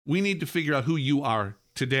We need to figure out who you are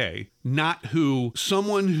today, not who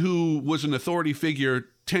someone who was an authority figure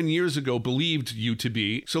 10 years ago believed you to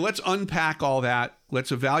be. So let's unpack all that.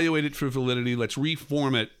 Let's evaluate it for validity. Let's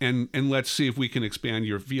reform it, and let's see if we can expand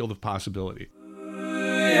your field of possibility.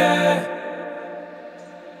 Yeah.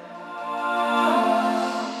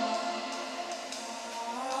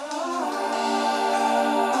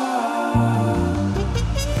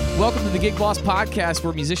 Welcome to the Gig Boss Podcast,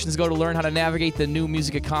 where musicians go to learn how to navigate the new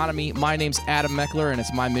music economy. My name's Adam Meckler, and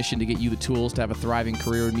it's my mission to get you the tools to have a thriving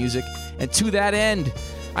career in music. And to that end,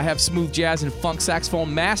 I have smooth jazz and funk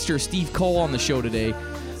saxophone master Steve Cole on the show today.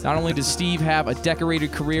 Not only does Steve have a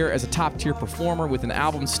decorated career as a top-tier performer with an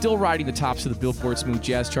album still riding the tops of the Billboard Smooth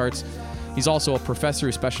Jazz charts, he's also a professor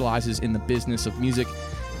who specializes in the business of music.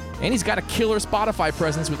 And he's got a killer Spotify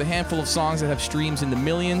presence with a handful of songs that have streams in the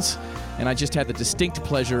millions. And I just had the distinct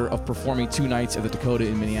pleasure of performing 2 nights at the Dakota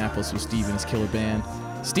in Minneapolis with Steve and his killer band.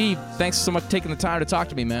 Steve, thanks so much for taking the time to talk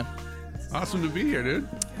to me, man. Awesome to be here, dude.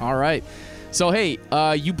 All right. So, hey,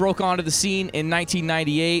 you broke onto the scene in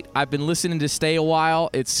 1998. I've been listening to Stay a while.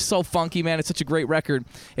 It's so funky, man. It's such a great record.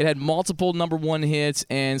 It had multiple #1 hits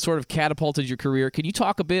and sort of catapulted your career. Can you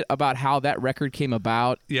talk a bit about how that record came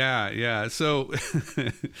about? Yeah. So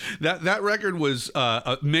that record was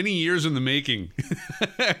many years in the making.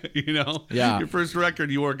 You know, your first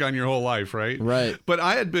record you work on your whole life, right? Right. But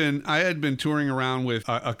I had been touring around with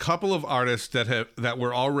a couple of artists that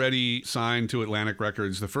were already signed to Atlantic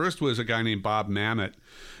Records. The first was a guy named Bob Mamet,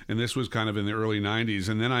 and this was kind of in the early 90s.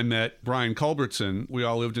 And then I met Brian Culbertson. We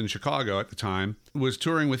all lived in Chicago at the time. Was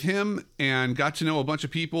touring with him and got to know a bunch of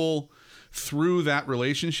people through that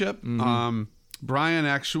relationship. Mm-hmm. Brian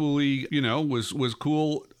actually, was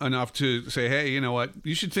cool enough to say, hey, you know what,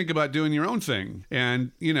 you should think about doing your own thing.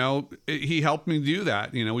 And, he helped me do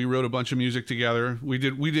that. We wrote a bunch of music together. We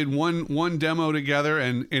did one demo together,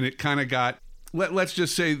 and it kind of got, let's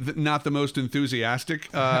just say, not the most enthusiastic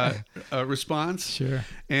response. Sure.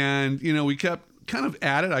 And, we kept kind of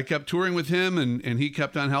at it. I kept touring with him, and he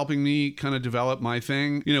kept on helping me kind of develop my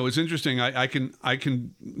thing. It's interesting. I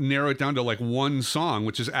can narrow it down to like one song,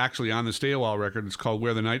 which is actually on the Stay a While record. It's called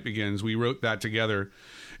Where the Night Begins. We wrote that together.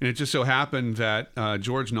 And it just so happened that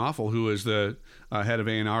George Knopfel, who is the head of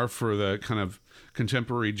A&R for the kind of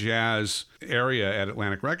contemporary jazz area at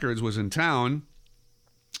Atlantic Records, was in town.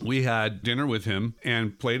 We had dinner with him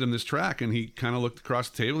and played him this track, and he kind of looked across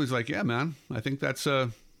the table. He's like, yeah, man, I think that's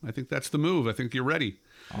the move. I think you're ready.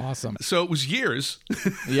 Awesome. So it was years.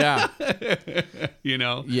 Yeah.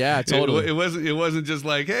 Yeah, totally. It wasn't just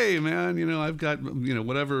like, hey, man, I've got,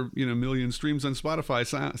 whatever, million streams on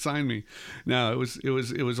Spotify, sign me. No, it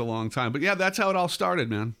was a long time. But yeah, that's how it all started,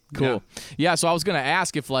 man. Cool. Yeah, so I was going to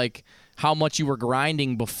ask if how much you were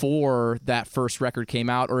grinding before that first record came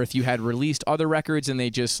out, or if you had released other records and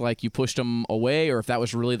they just you pushed them away, or if that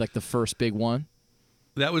was really the first big one.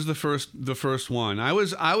 That was the first one. I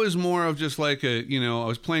was more of just I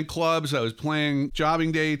was playing clubs, I was playing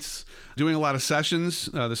jobbing dates, doing a lot of sessions.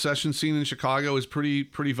 The session scene in Chicago is pretty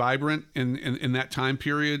vibrant in that time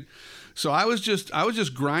period. So I was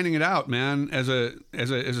just grinding it out, man, as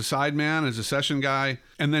a side man, as a session guy,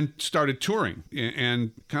 and then started touring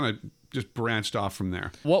and kind of just branched off from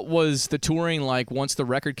there. What was the touring like once the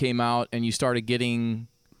record came out and you started getting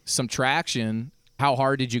some traction? How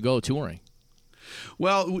hard did you go touring?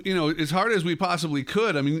 Well, as hard as we possibly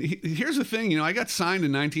could. I mean, here's the thing. I got signed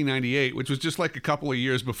in 1998, which was just a couple of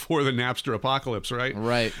years before the Napster apocalypse, right?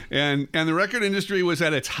 Right. And the record industry was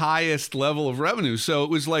at its highest level of revenue, so it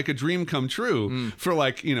was like a dream come true for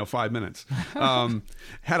 5 minutes.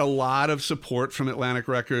 Had a lot of support from Atlantic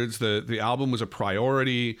Records. The album was a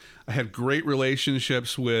priority. I had great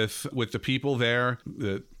relationships with the people there,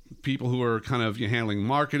 the people who were kind of handling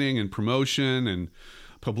marketing and promotion and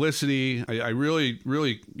publicity. I really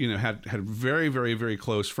had very, very, very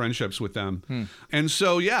close friendships with them. And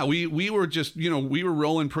so, yeah, we were just, we were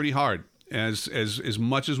rolling pretty hard as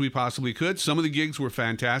much as we possibly could. Some of the gigs were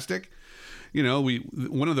fantastic.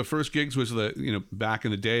 One of the first gigs was back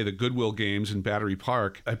in the day, the Goodwill Games in Battery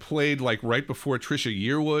Park. I played right before Trisha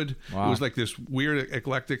Yearwood. Wow. It was this weird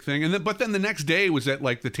eclectic thing. But then the next day was at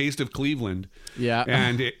the Taste of Cleveland. Yeah.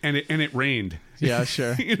 And it rained. Yeah,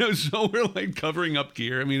 sure. So we're covering up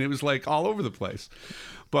gear. I mean, it was all over the place.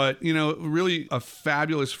 But, really a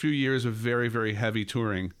fabulous few years of very, very heavy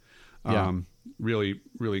touring. Really,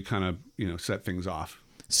 really kind of, set things off.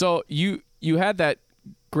 So you had that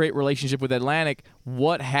great relationship with Atlantic.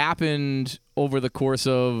 What happened over the course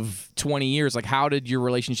of 20 years? How did your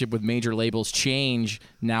relationship with major labels change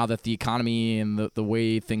now that the economy and the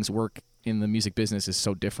way things work in the music business is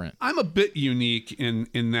so different. I'm a bit unique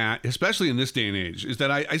in that, especially in this day and age, is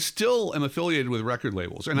that I still am affiliated with record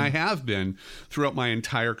labels, and I have been throughout my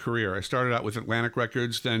entire career. I started out with Atlantic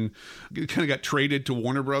Records, then kind of got traded to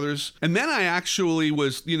Warner Brothers, and then I actually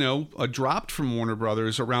was, dropped from Warner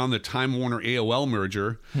Brothers around the Time Warner AOL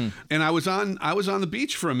merger, and I was on the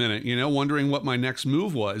beach for a minute, wondering what my next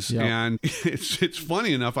move was, and it's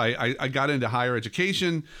funny enough, I got into higher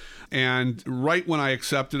education. And right when I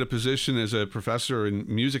accepted a position as a professor in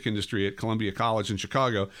music industry at Columbia College in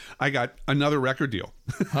Chicago, I got another record deal.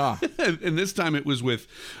 Huh. And this time it was with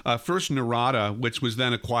first Narada, which was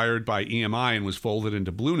then acquired by EMI and was folded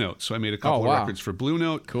into Blue Note. So I made a couple of records for Blue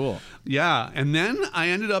Note. Cool. Yeah. And then I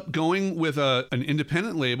ended up going with an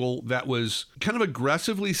independent label that was kind of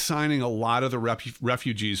aggressively signing a lot of the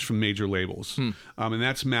refugees from major labels. And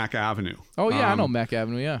that's Mac Avenue. Oh, yeah. I know Mac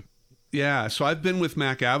Avenue, yeah. Yeah, so I've been with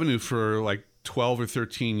Mac Avenue for like 12 or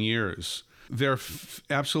 13 years. They're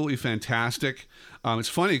absolutely fantastic. It's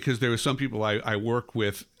funny because there were some people I work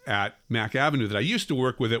with at Mac Avenue that I used to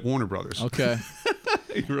work with at Warner Brothers. Okay.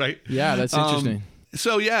 Right? Yeah, that's interesting.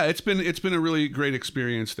 So yeah, it's been a really great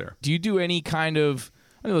experience there. Do you do any kind of...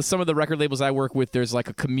 I know some of the record labels I work with, there's like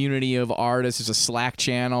a community of artists. There's a Slack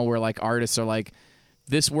channel where like artists are like,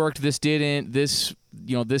 this worked, this didn't, this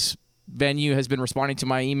venue has been responding to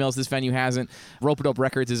my emails. This venue hasn't. Rope-a-Dope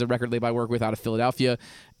Records is a record label I work with out of Philadelphia.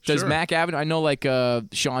 Does Mac Avenue? I know like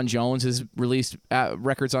Sean Jones has released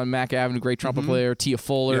records on Mac Avenue. Great trumpet player. Tia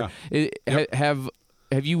Fuller. Yeah. Have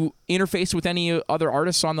you interfaced with any other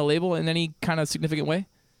artists on the label in any kind of significant way?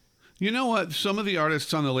 You know what? Some of the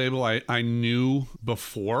artists on the label I knew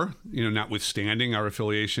before, notwithstanding our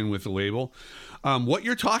affiliation with the label. What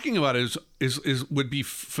you're talking about is would be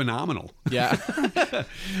phenomenal. Yeah.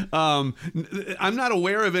 I'm not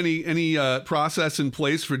aware of any process in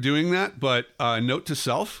place for doing that, but note to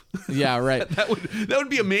self. Yeah, right. that would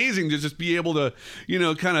be amazing to just be able to,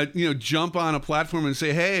 jump on a platform and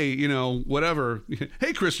say, hey, whatever.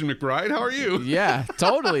 Hey, Christian McBride, how are you? Yeah,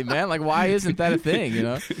 totally, man. Like, why isn't that a thing,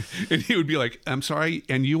 And he would be like, I'm sorry,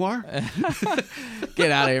 and you are? Get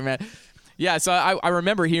out of here, man. Yeah, so I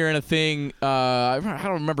remember hearing a thing, I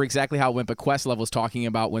don't remember exactly how it went, but Questlove was talking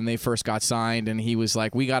about when they first got signed, and he was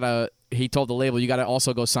like, he told the label, you got to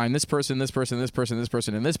also go sign this person, this person, this person, this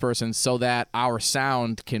person, and this person, so that our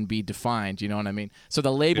sound can be defined, you know what I mean? So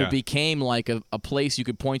the label became like a place you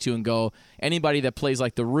could point to and go, anybody that plays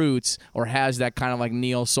like The Roots or has that kind of like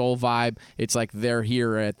neo-soul vibe, it's like they're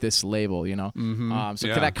here at this label, So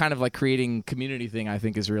that kind of like creating community thing I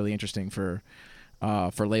think is really interesting for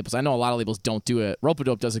labels. I know a lot of labels don't do it.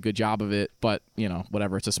 Rope-a-Dope does a good job of it, but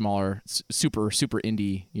whatever. It's a smaller, super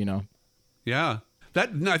indie. Yeah,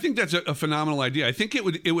 I think that's a phenomenal idea. I think it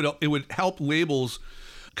would help labels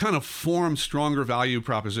kind of form stronger value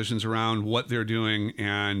propositions around what they're doing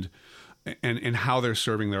and how they're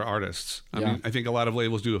serving their artists. I mean, I think a lot of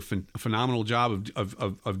labels do a phenomenal job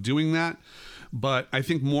of doing that. But I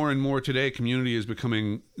think more and more today, community is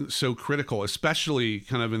becoming so critical, especially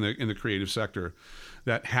kind of in the creative sector,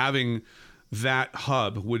 that having that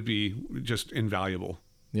hub would be just invaluable.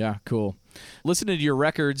 Yeah, cool. Listening to your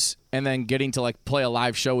records and then getting to like play a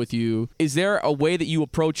live show with you, is there a way that you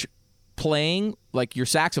approach playing like your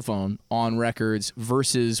saxophone on records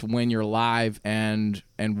versus when you're live, and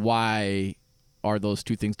why are those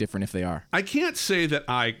two things different if they are? I can't say that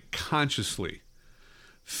I consciously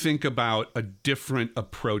think about a different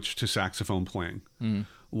approach to saxophone playing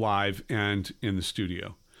live and in the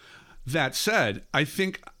studio. That said, I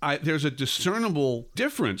think there's a discernible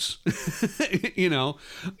difference. In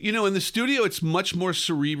the studio, it's much more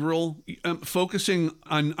cerebral, focusing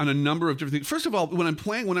on a number of different things. First of all, when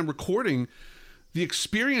I'm recording, the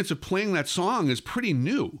experience of playing that song is pretty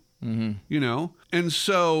new. And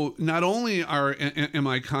so not only am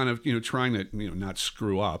I kind of trying to not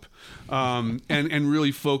screw up and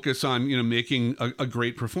really focus on making a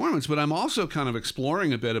great performance, but I'm also kind of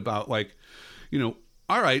exploring a bit about like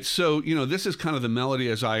all right, so this is kind of the melody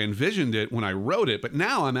as I envisioned it when I wrote it, but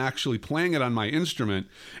now I'm actually playing it on my instrument,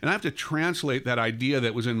 and I have to translate that idea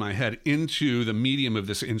that was in my head into the medium of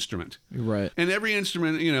this instrument. Right. And every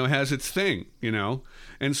instrument has its thing,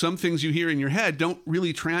 and some things you hear in your head don't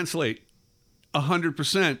really translate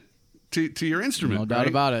 100% to your instrument. No doubt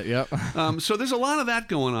about it. Yep. So there's a lot of that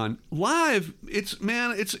going on. Live,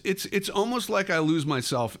 it's almost like I lose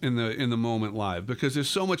myself in the moment live, because there's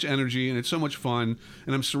so much energy and it's so much fun,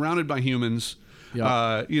 and I'm surrounded by humans.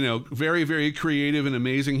 Yep. Very, very creative and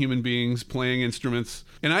amazing human beings playing instruments.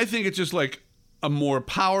 And I think it's just like a more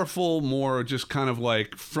powerful, more just kind of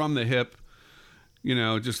like from the hip,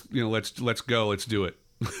 let's go, let's do it.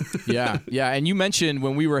 Yeah. And you mentioned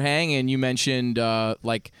when we were hanging, you mentioned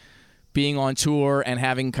like being on tour and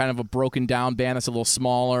having kind of a broken down band that's a little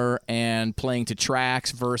smaller and playing to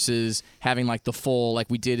tracks versus having like the full, like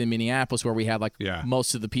we did in Minneapolis, where we had like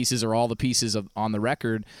most of the pieces or all the pieces on the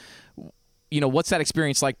record. What's that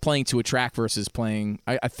experience like playing to a track versus playing?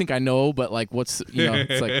 I think I know, but like, what's,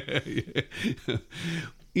 it's like.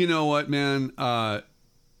 You know what, man?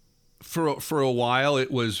 For a while,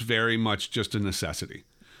 it was very much just a necessity.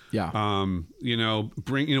 Yeah. So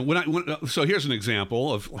here's an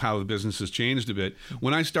example of how the business has changed a bit.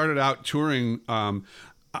 When I started out touring,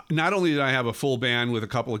 not only did I have a full band with a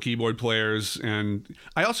couple of keyboard players, and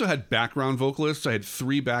I also had background vocalists. I had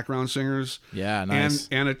 3 background singers. Yeah, nice.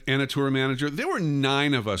 And a tour manager. There were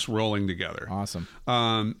 9 of us rolling together. Awesome.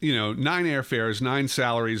 9 airfares, 9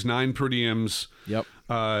 salaries, 9 per diems. Yep.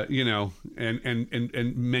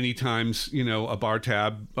 And many times, a bar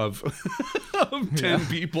tab of 10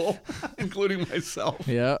 people, including myself.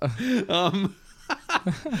 Yeah.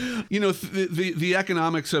 The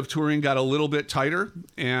economics of touring got a little bit tighter,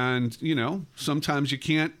 and sometimes you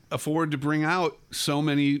can't afford to bring out so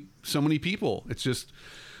many people. It's just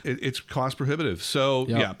it's cost prohibitive. So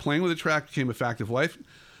playing with a track became a fact of life.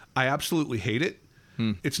 I absolutely hate it.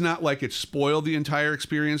 It's not like it spoiled the entire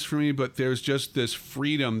experience for me, but there's just this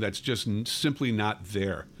freedom that's just simply not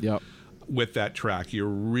there. Yep. With that track, you're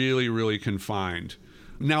really, really confined.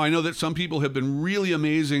 Now, I know that some people have been really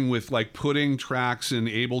amazing with like putting tracks in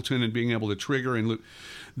Ableton and being able to trigger and loop.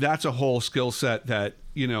 That's a whole skill set that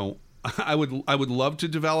I would love to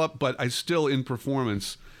develop, but I still, in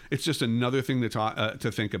performance, it's just another thing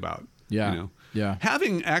to think about. Yeah. Yeah.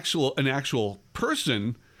 Having an actual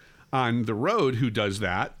person on the road who does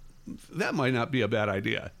that might not be a bad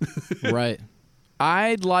idea. Right.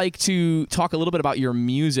 I'd like to talk a little bit about your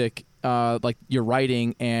music, like your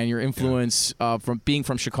writing and your influence from being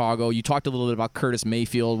from Chicago. You talked a little bit about Curtis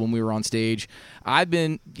Mayfield when we were on stage.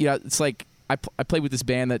 It's like I played with this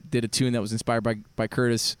band that did a tune that was inspired by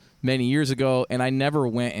Curtis many years ago, and I never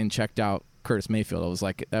went and checked out Curtis Mayfield. I was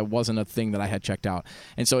like, that wasn't a thing that I had checked out.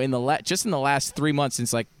 And so just in the last 3 months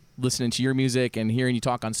since like listening to your music and hearing you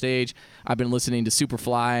talk on stage, I've been listening to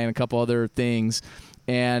Superfly and a couple other things,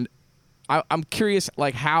 and I'm curious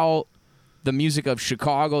like how the music of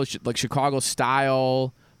Chicago, like Chicago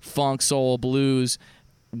style funk, soul, blues,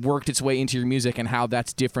 worked its way into your music, and how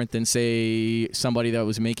that's different than say somebody that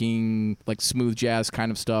was making like smooth jazz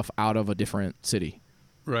kind of stuff out of a different city.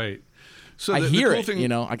 Right. So I hear it.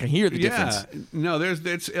 I can hear the difference. No,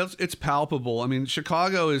 it's palpable. I mean,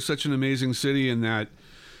 Chicago is such an amazing city in that.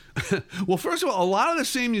 Well, first of all, a lot of the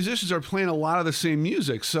same musicians are playing a lot of the same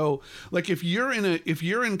music. So, like, if you're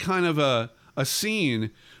in kind of a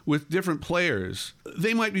scene with different players,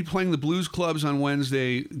 they might be playing the blues clubs on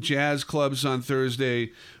Wednesday, jazz clubs on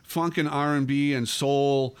Thursday, funk and R&B and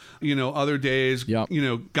soul, other days,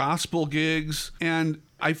 gospel gigs, and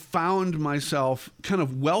I found myself kind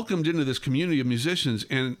of welcomed into this community of musicians,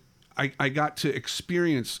 and I got to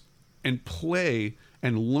experience and play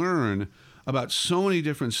and learn about so many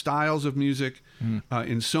different styles of music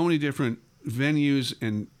in so many different venues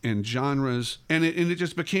and genres, and it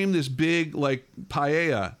just became this big like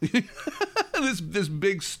paella, this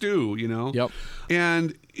big stew, Yep.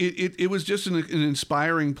 And it was just an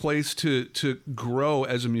inspiring place to grow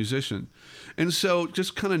as a musician. And so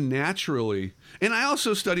just kind of naturally, and I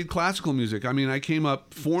also studied classical music. I mean, I came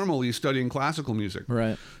up formally studying classical music.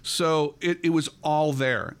 Right. So it was all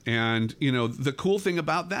there. And, the cool thing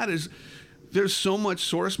about that is there's so much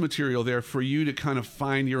source material there for you to kind of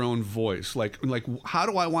find your own voice. Like how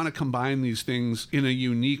do I want to combine these things in a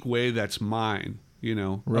unique way that's mine?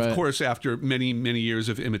 Right. Of course, after many, many years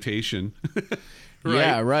of imitation. Right?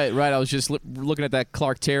 Yeah, right. I was just looking at that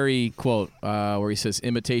Clark Terry quote where he says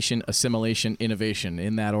imitation, assimilation, innovation,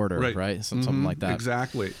 in that order, right? Something like that.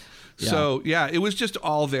 Exactly. Yeah. So, it was just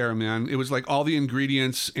all there, man. It was like all the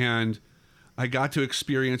ingredients, and I got to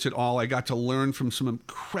experience it all. I got to learn from some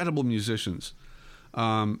incredible musicians.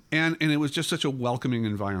 And it was just such a welcoming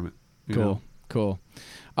environment. Cool.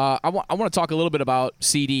 I want to talk a little bit about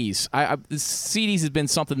CDs. CDs has been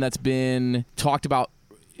something that's been talked about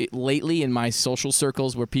lately in my social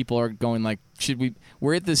circles, where people are going like,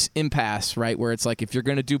 we're at this impasse, right, where it's like if you're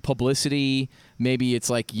going to do publicity, maybe it's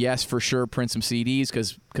like, yes, for sure, print some CDs,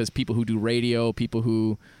 because people who do radio, people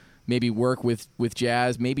who maybe work with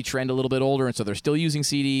jazz, maybe trend a little bit older, and so they're still using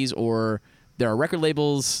CDs, or there are record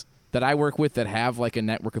labels that I work with that have like a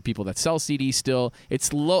network of people that sell CDs still.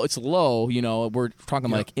 It's low, we're talking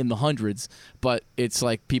like in the hundreds, but it's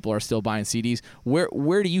like people are still buying CDs.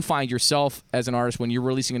 Where do you find yourself as an artist when you're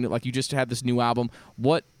releasing like you just had this new album?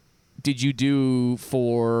 What did you do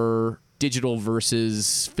for digital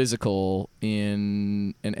versus physical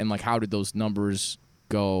and like how did those numbers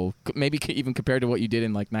go? Maybe even compared to what you did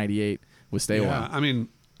in like 98 with Stay Yeah, Away. I mean,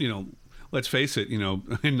 let's face it,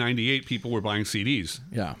 in 98 people were buying CDs.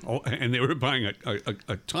 Yeah. And they were buying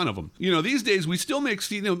a ton of them. These days we still make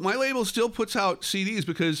CDs. My label still puts out CDs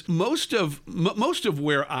because most of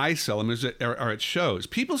where I sell them are at shows.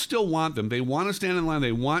 People still want them. They want to stand in line.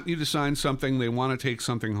 They want you to sign something. They want to take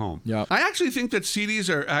something home. Yeah. I actually think that CDs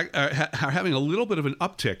are having a little bit of an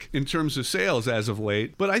uptick in terms of sales as of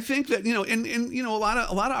late. But I think that,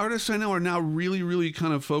 a lot of artists I know are now really, really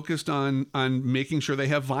kind of focused on making sure they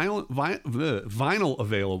have vinyl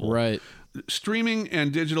available. Right. Streaming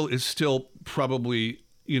and digital is still probably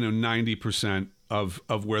 90%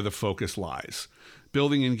 of where the focus lies.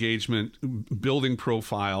 Building engagement, building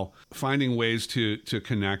profile, finding ways to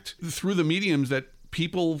connect through the mediums that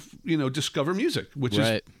people discover music, which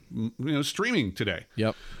right. is streaming today.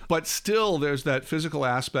 Yep. But still, there's that physical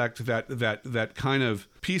aspect, that kind of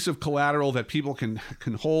piece of collateral that people can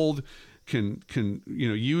hold. Can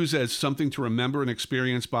use as something to remember and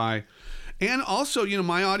experience by. And also,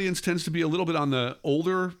 my audience tends to be a little bit on the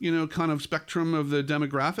older, kind of spectrum of the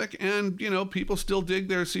demographic. And, people still dig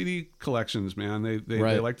their CD collections, man.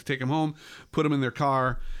 They like to take them home, put them in their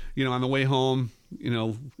car, on the way home,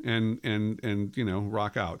 and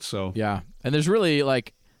rock out. So yeah. And there's really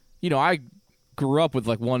I grew up with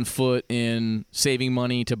like one foot in saving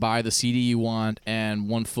money to buy the CD you want and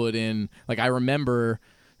one foot in, I remember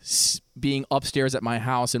being upstairs at my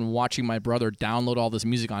house and watching my brother download all this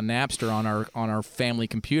music on Napster on our family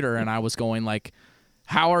computer, and I was going like,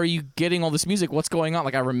 how are you getting all this music? What's going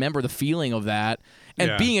on? I remember the feeling of that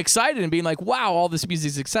and being excited and being like, wow, all this music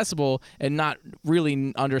is accessible, and not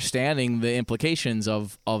really understanding the implications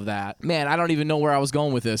of that. Man, I don't even know where I was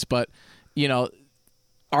going with this, but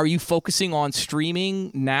are you focusing on streaming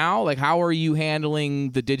now? How are you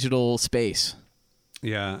handling the digital space?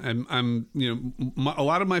 Yeah, I'm a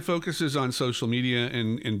lot of my focus is on social media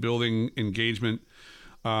and building engagement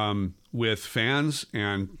with fans,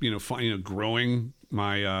 and growing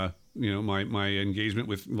my my engagement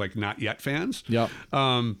with not yet fans. Yeah.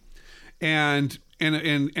 And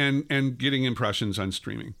getting impressions on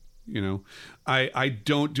streaming. I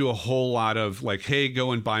don't do a whole lot of hey,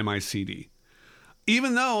 go and buy my CD.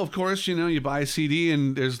 Even though, of course, you buy a CD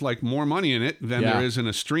and there's more money in it than there is in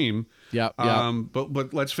a stream. Yeah.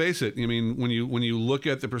 But let's face it. I mean, when you look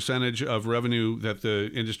at the percentage of revenue that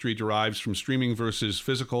the industry derives from streaming versus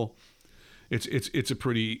physical, it's a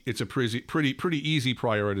pretty easy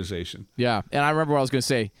prioritization. Yeah. And I remember what I was going to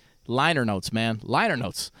say. Liner notes, man. Liner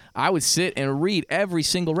notes. I would sit and read every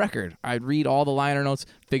single record. I'd read all the liner notes,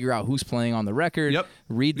 figure out who's playing on the record. Yep.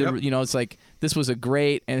 Read the, it's this was a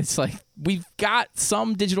great, and it's we've got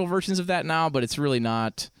some digital versions of that now, but it's really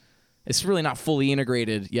not fully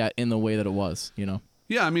integrated yet in the way that it was,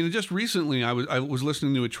 Yeah, I mean, just recently I was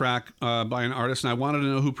listening to a track by an artist, and I wanted to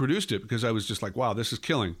know who produced it because I was just like, wow, this is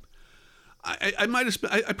killing. I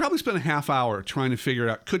probably spent a half hour trying to figure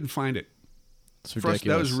it out, couldn't find it. It's ridiculous.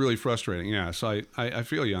 That was really frustrating. Yeah, so I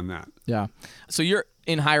feel you on that. Yeah. So you're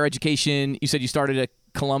in higher education. You said you started at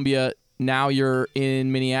Columbia. Now you're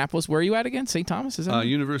in Minneapolis. Where are you at again? St. Thomas? Is that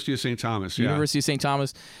University of St. Thomas. Yeah. University of St.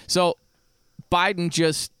 Thomas. So Biden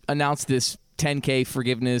just announced this $10K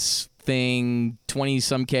forgiveness thing,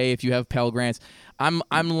 20-some K if you have Pell Grants. I'm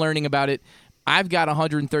learning about it. I've got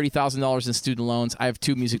 $130,000 in student loans. I have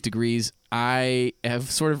 2 music degrees. I have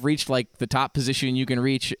sort of reached the top position you can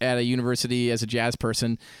reach at a university as a jazz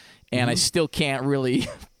person, and I still can't really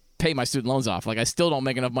pay my student loans off. I still don't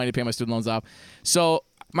make enough money to pay my student loans off. So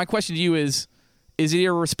my question to you is it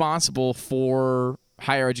irresponsible for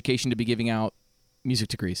higher education to be giving out music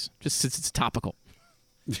degrees, just since it's topical?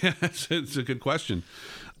 Yeah, it's a good question.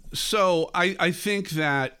 So I think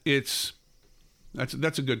that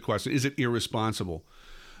that's a good question. Is it irresponsible?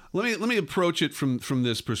 Let me approach it from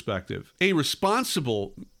this perspective. A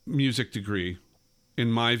responsible music degree,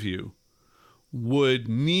 in my view, would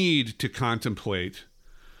need to contemplate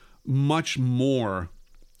much more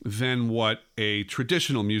than what a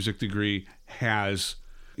traditional music degree has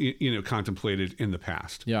contemplated in the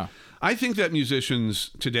past. Yeah. I think that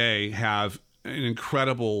musicians today have an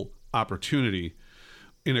incredible opportunity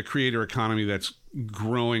in a creator economy that's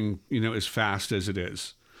growing, as fast as it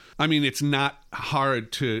is. I mean, it's not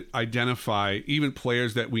hard to identify even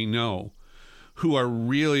players that we know who are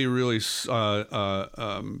really, really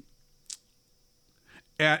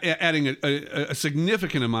adding a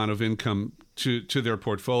significant amount of income to their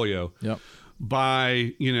portfolio. Yep.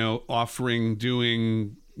 By offering,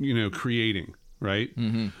 doing, creating. right?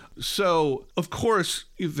 So, of course,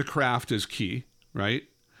 the craft is key, right?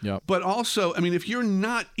 Yep. But also, I mean, if you're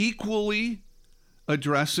not equally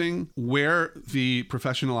addressing where the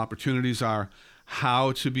professional opportunities are,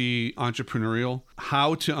 how to be entrepreneurial,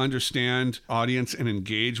 how to understand audience and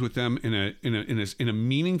engage with them in a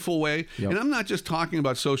meaningful way. Yep. And I'm not just talking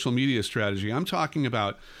about social media strategy. I'm talking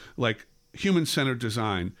about like human-centered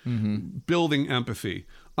design, building empathy,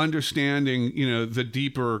 understanding, the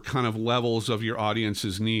deeper kind of levels of your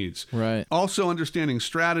audience's needs. Right. Also understanding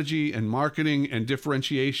strategy and marketing and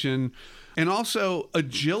differentiation, and also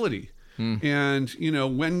agility. And,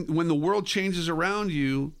 when the world changes around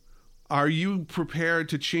you, are you prepared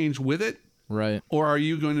to change with it? Right. Or are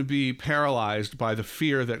you going to be paralyzed by the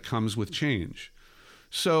fear that comes with change?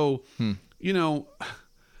 So,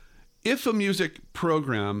 if a music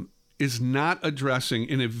program is not addressing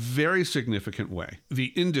in a very significant way the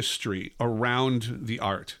industry around the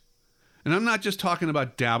art, and I'm not just talking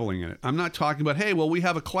about dabbling in it. I'm not talking about, hey, well, we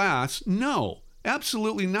have a class. No,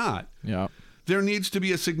 absolutely not. Yeah. There needs to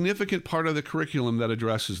be a significant part of the curriculum that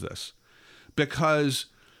addresses this, because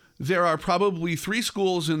there are probably 3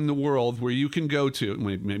 schools in the world where you can go to,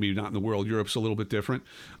 maybe not in the world, Europe's a little bit different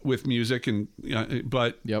with music,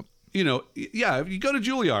 but Yep. If you go to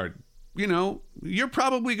Juilliard, you're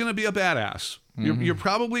probably going to be a badass. You're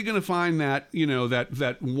probably going to find that,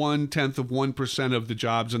 that 0.1% of the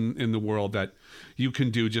jobs in the world that you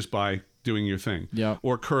can do just by doing your thing. Yeah.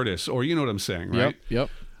 Or Curtis, or you know what I'm saying, right?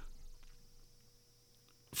 Yep.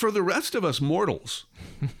 For the rest of us mortals,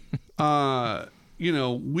 we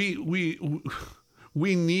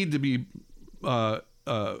need to be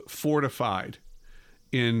fortified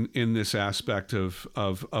in this aspect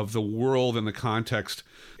of the world and the context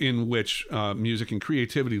in which music and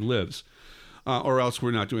creativity lives, or else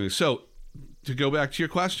we're not doing this. So, to go back to your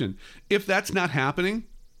question, if that's not happening,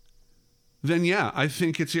 then I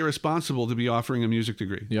think it's irresponsible to be offering a music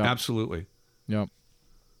degree. Yeah. Absolutely. Yep.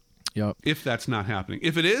 If that's not happening.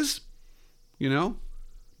 If it is,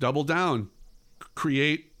 double down.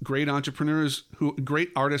 Create great entrepreneurs, great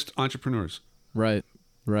artist entrepreneurs. Right.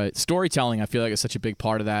 Storytelling, I feel like, is such a big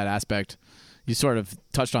part of that aspect. You sort of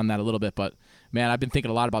touched on that a little bit, but man, I've been thinking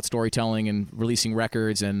a lot about storytelling and releasing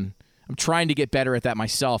records, and I'm trying to get better at that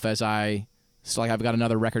myself I've got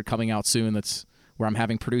another record coming out soon that's where I'm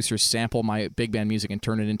having producers sample my big band music and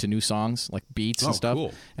turn it into new songs, like beats and stuff.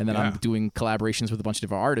 Cool. And then I'm doing collaborations with a bunch of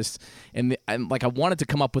different artists. And I wanted to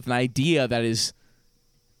come up with an idea that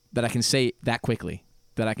I can say that quickly,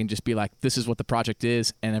 that I can just be like, this is what the project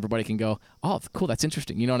is, and everybody can go, oh, cool, that's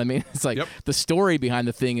interesting. You know what I mean? It's like the story behind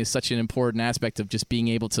the thing is such an important aspect of just being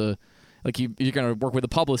able to, like, you're going to work with a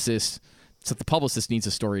publicist, so the publicist needs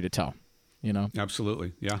a story to tell,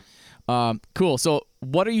 Absolutely, yeah. Cool. So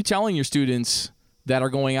what are you telling your students that are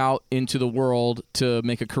going out into the world to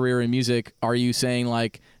make a career in music? Are you saying,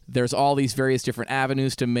 like, there's all these various different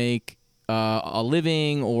avenues to make a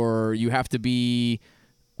living, or you have to be...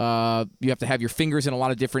 you have to have your fingers in a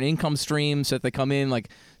lot of different income streams that they come in? Like,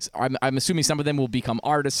 I'm assuming some of them will become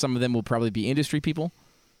artists. Some of them will probably be industry people.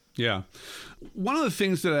 Yeah. One of the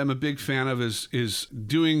things that I'm a big fan of is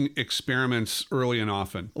doing experiments early and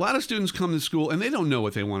often. A lot of students come to school and they don't know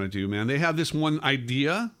what they want to do, man. They have this one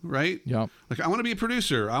idea, right? Yeah. Like, I want to be a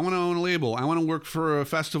producer. I want to own a label. I want to work for a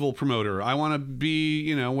festival promoter. I want to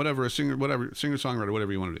be, a singer-songwriter,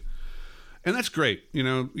 whatever you want to do. And that's great.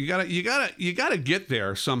 You gotta get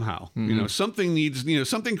there somehow.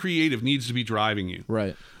 Something creative needs to be driving you.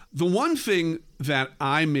 Right. The one thing that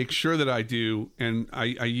I make sure that I do, and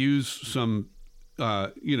I use some,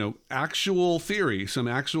 actual theory, some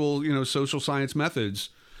actual, social science methods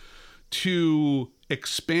to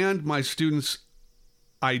expand my students'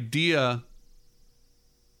 idea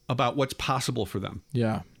about what's possible for them.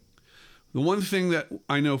 Yeah. The one thing that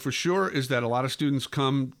I know for sure is that a lot of students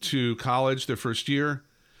come to college their first year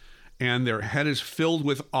and their head is filled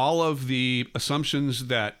with all of the assumptions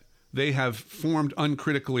that they have formed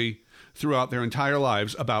uncritically throughout their entire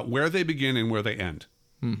lives about where they begin and where they end,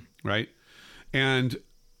 right? And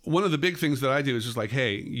one of the big things that I do is just like,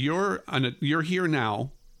 hey, you're here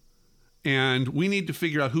now, and we need to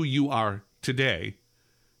figure out who you are today,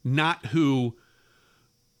 not who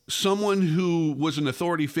someone who was an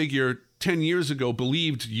authority figure 10 years ago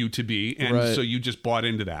believed you to be, and so you just bought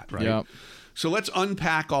into that, right? Yep. So let's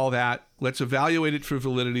unpack all that. Let's evaluate it for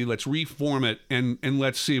validity. Let's reform it, and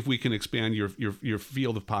let's see if we can expand your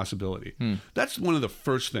field of possibility. That's one of the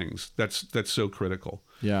first things that's so critical.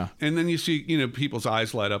 Yeah. And then you see, people's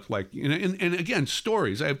eyes light up, like, and again,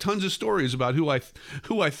 stories. I have tons of stories about who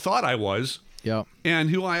I thought I was, Yep.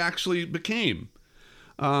 and who I actually became.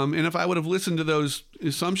 And if I would have listened to those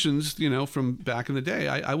assumptions, from back in the day,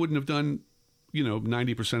 I wouldn't have done,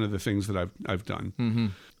 90% of the things that I've done. Mm-hmm.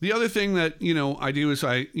 The other thing that, I do is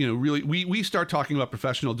really, we start talking about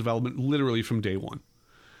professional development literally from day one.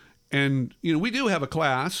 And, we do have a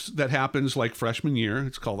class that happens like freshman year.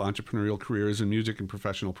 It's called Entrepreneurial Careers in Music and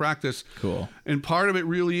Professional Practice. Cool. And part of it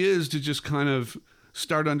really is to just kind of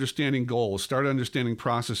start understanding goals, start understanding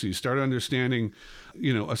processes, start understanding,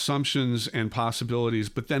 assumptions and possibilities,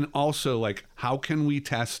 but then also like, how can we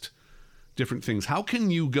test different things? How can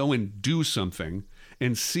you go and do something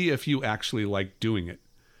and see if you actually like doing it?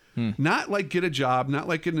 Not like get a job, not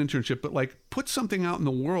like get an internship, but like put something out in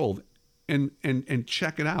the world and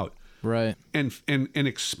check it out. Right. And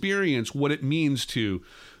experience what it means to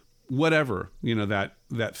whatever,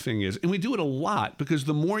 that thing is. And we do it a lot because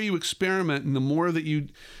the more you experiment and the more that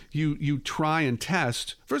you try and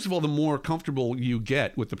test, first of all, the more comfortable you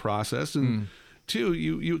get with the process. And two,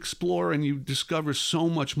 you explore and you discover so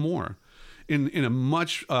much more in a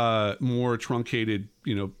much more truncated,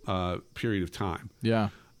 period of time. Yeah.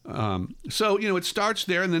 So, it starts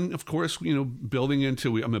there. And then, of course, building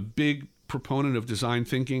into, I'm a big proponent of design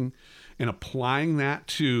thinking and applying that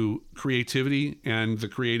to creativity and the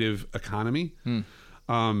creative economy.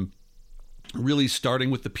 Really starting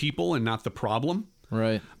with the people and not the problem.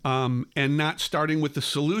 Right. And not starting with the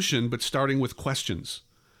solution, but starting with questions.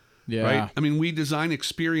 Yeah. Right. I mean, we design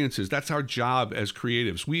experiences. That's our job as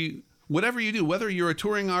creatives. Whatever you do, whether you're a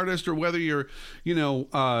touring artist or whether you're,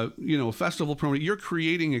 a festival promoter, you're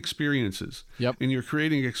creating experiences. Yep. And you're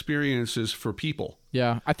creating experiences for people.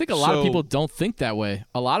 Yeah. I think a lot of people don't think that way.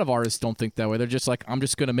 A lot of artists don't think that way. They're just like, I'm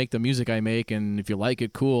just going to make the music I make, and if you like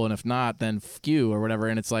it, cool, and if not, then f you or whatever.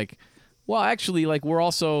 And it's like, well, actually, like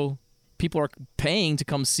people are paying to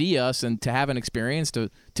come see us and to have an experience, to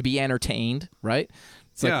be entertained, right?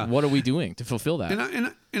 It's like, what are we doing to fulfill that?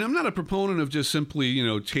 And I'm not a proponent of just simply,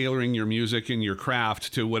 tailoring your music and your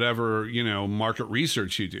craft to whatever, market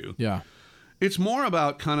research you do. Yeah. It's more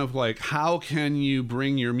about kind of like, how can you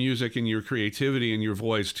bring your music and your creativity and your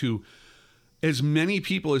voice to as many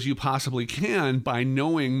people as you possibly can by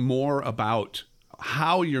knowing more about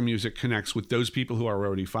how your music connects with those people who are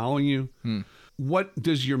already following you. What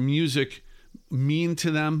does your music mean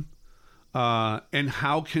to them? And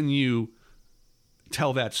how can you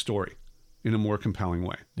tell that story in a more compelling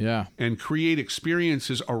way? Yeah. And create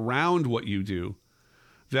experiences around what you do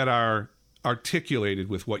that are articulated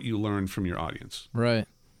with what you learn from your audience. Right.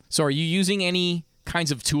 So are you using any kinds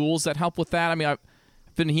of tools that help with that? I mean, I've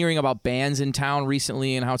been hearing about bands in town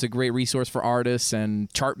recently and how it's a great resource for artists, and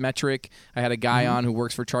Chartmetric. I had a guy on who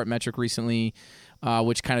works for Chartmetric recently,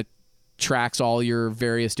 which kind of tracks all your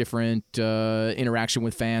various different interaction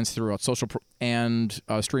with fans through social and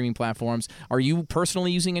streaming platforms. Are you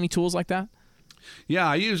personally using any tools like that? Yeah,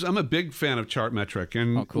 I'm a big fan of Chartmetric,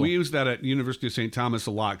 and cool. We use that at University of St. Thomas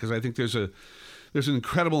a lot because I think there's an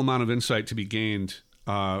incredible amount of insight to be gained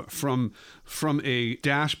from a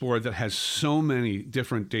dashboard that has so many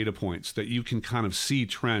different data points that you can kind of see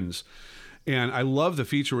trends. And I love the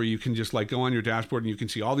feature where you can just like go on your dashboard and you can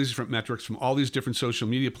see all these different metrics from all these different social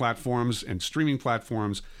media platforms and streaming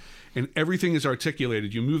platforms, and everything is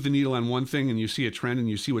articulated. You move the needle on one thing and you see a trend and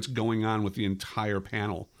you see what's going on with the entire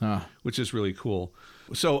panel, which is really cool.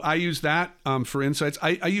 So I use that for insights.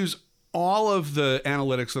 I use all of the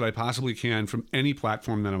analytics that I possibly can from any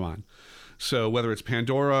platform that I'm on. So whether it's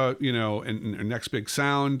Pandora, and Next Big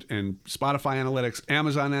Sound and Spotify analytics,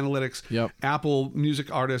 Amazon analytics, Apple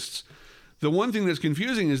Music artists. The one thing that's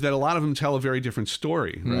confusing is that a lot of them tell a very different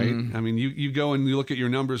story, right? I mean, you go and you look at your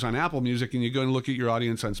numbers on Apple Music and you go and look at your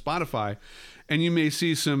audience on Spotify, and you may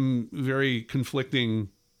see some very conflicting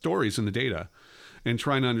stories in the data, and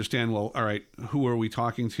trying to understand, well, all right, who are we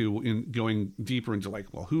talking to, in going deeper into like,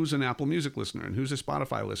 well, who's an Apple Music listener and who's a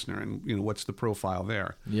Spotify listener, and what's the profile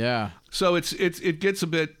there? Yeah. So it gets a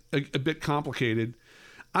bit complicated.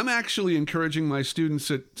 I'm actually encouraging my students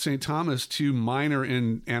at St. Thomas to minor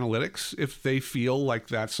in analytics if they feel like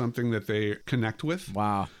that's something that they connect with.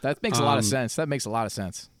 Wow. That makes a lot of sense. That makes a lot of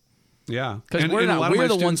sense. Yeah. Because we're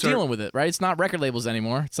the ones dealing with it, right? It's not record labels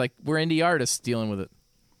anymore. It's like we're indie artists dealing with it.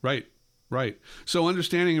 Right. So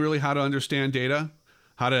understanding really how to understand data,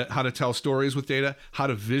 how to tell stories with data, how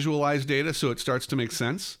to visualize data so it starts to make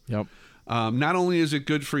sense. Yep. Not only is it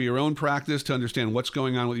good for your own practice to understand what's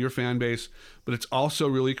going on with your fan base, but it's also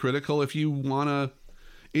really critical if you want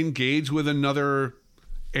to engage with another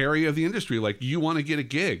area of the industry. Like you want to get a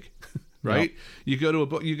gig, right? Yep.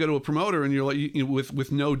 You go to a promoter and you're like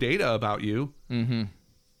with no data about you, and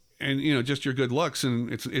just your good looks,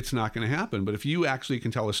 and it's not going to happen. But if you actually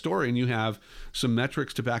can tell a story and you have some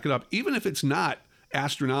metrics to back it up, even if it's not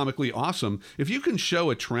astronomically awesome. If you can show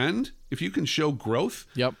a trend, if you can show growth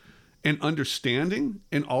and understanding,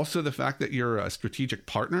 and also the fact that you're a strategic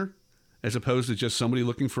partner as opposed to just somebody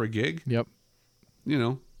looking for a gig,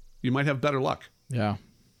 you might have better luck. Yeah,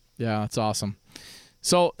 that's awesome.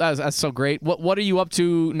 So that's so great. What are you up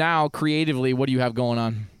to now creatively? What do you have going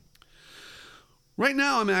on? Right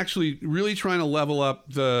now, I'm actually really trying to level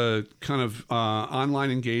up the kind of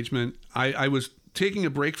online engagement. I was taking a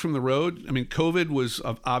break from the road. I mean, COVID was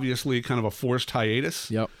obviously kind of a forced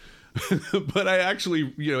hiatus. But I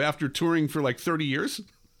actually, after touring for like 30 years,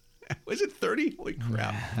 was it 30? Holy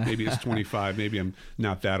crap. Maybe it's 25. Maybe I'm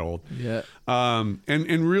not that old.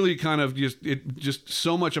 And really kind of just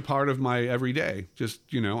so much a part of my everyday. Just,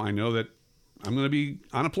 I know that I'm going to be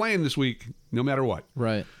on a plane this week, no matter what.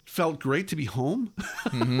 Right. Felt great to be home,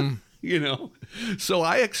 So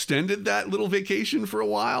I extended that little vacation for a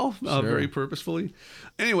while, very purposefully.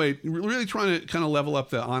 Anyway, really trying to kind of level up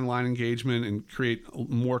the online engagement and create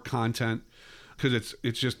more content because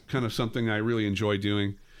it's just kind of something I really enjoy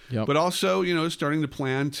doing. But also, starting to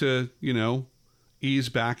plan to, ease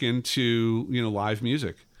back into, live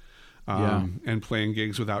music and playing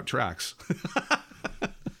gigs without tracks.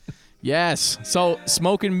 Yes. So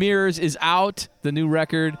Smoke and Mirrors is out, the new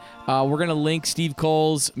record. We're going to link Steve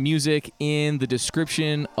Cole's music in the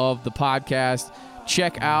description of the podcast.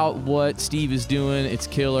 Check out what Steve is doing. It's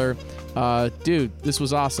killer. Dude, this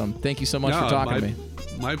was awesome. Thank you so much for talking to me.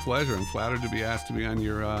 My pleasure. I'm flattered to be asked to be on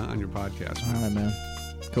your podcast. All right, man.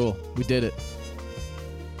 Cool. We did it.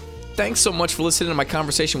 Thanks so much for listening to my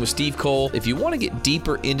conversation with Steve Cole. If you want to get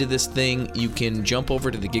deeper into this thing, you can jump over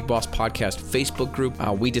to the Gig Boss Podcast Facebook group.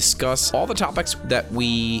 We discuss all the topics that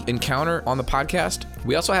we encounter on the podcast.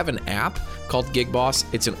 We also have an app called Gig Boss.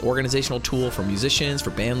 It's an organizational tool for musicians, for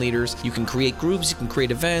band leaders. You can create groups, you can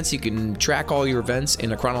create events, you can track all your events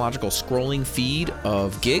in a chronological scrolling feed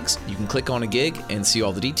of gigs. You can click on a gig and see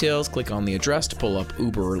all the details, click on the address to pull up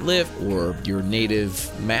Uber or Lyft or your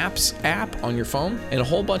native Maps app on your phone, and a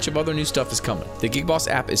whole bunch of other new stuff is coming. The Gig Boss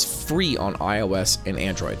app is free on iOS and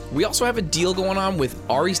Android. We also have a deal going on with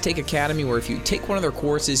Ari's Take Academy where if you take one of their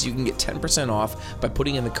courses, you can get 10% off by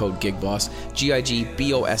putting in the code GIGBOSS,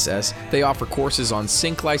 GIGBOSS. They offer courses on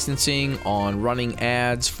sync licensing, on running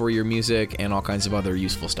ads for your music, and all kinds of other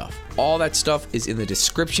useful stuff. All that stuff is in the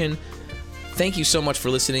description. Thank you so much for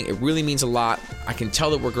listening. It really means a lot. I can tell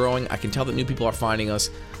that we're growing. I can tell that new people are finding us.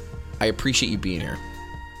 I appreciate you being here.